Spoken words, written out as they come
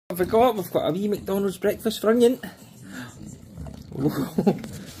I forgot, we've got a wee McDonald's breakfast for Onion.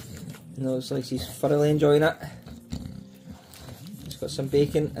 No, it's like he's thoroughly enjoying it. It's got some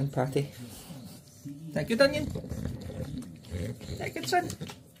bacon and patty. Is that good, Onion? Is that good, son?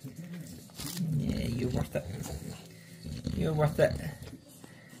 Yeah, you're worth it. You're worth it.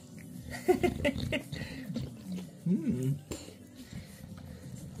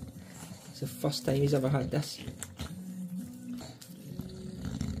 It's the first time he's ever had this.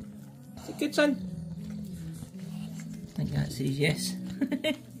 Is it good, son? I think that says yes.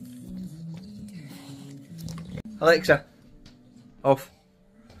 Alexa, off.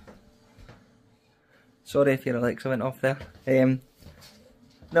 Sorry if your Alexa went off there.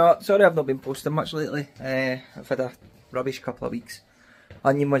 No, sorry I've not been posting much lately. I've had a rubbish couple of weeks.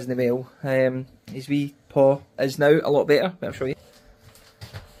 Onion wasn't well. His wee paw is now a lot better, but I'll show you.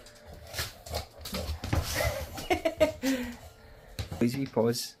 His wee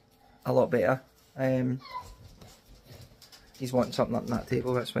paw's a lot better. He's wanting something up on that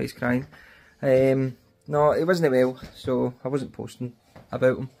table, that's why he's crying. No, he wasn't well, so I wasn't posting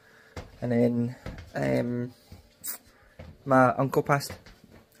about him. And then my uncle passed.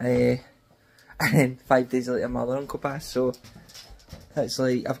 And then 5 days later my other uncle passed, so it's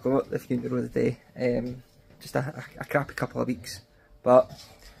like I've got the funeral of the day. Just a crappy couple of weeks. But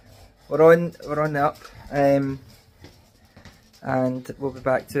we're on the up. And we'll be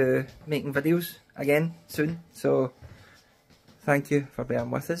back to making videos again soon. So thank you for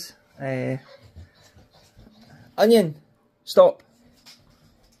being with us. Onion, stop.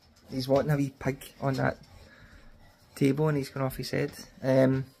 He's wanting a wee pig on that table and he's gone off his head.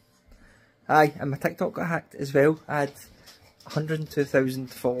 Aye, and my TikTok got hacked as well. I had 102,000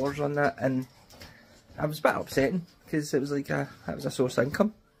 followers on that, and I was a bit upsetting because it was like that was a source of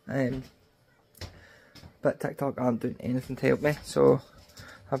income. But TikTok aren't doing anything to help me, so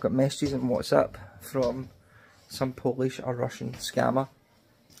I've got messages on WhatsApp from some Polish or Russian scammer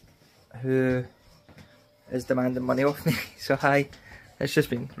who is demanding money off me. So hi, it's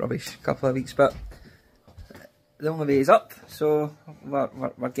just been rubbish a couple of weeks, but the only way is up, so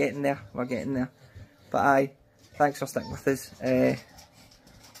we're getting there, But aye, thanks for sticking with us, and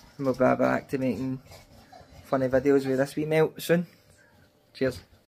we'll be back to making funny videos with this wee melt soon. Cheers.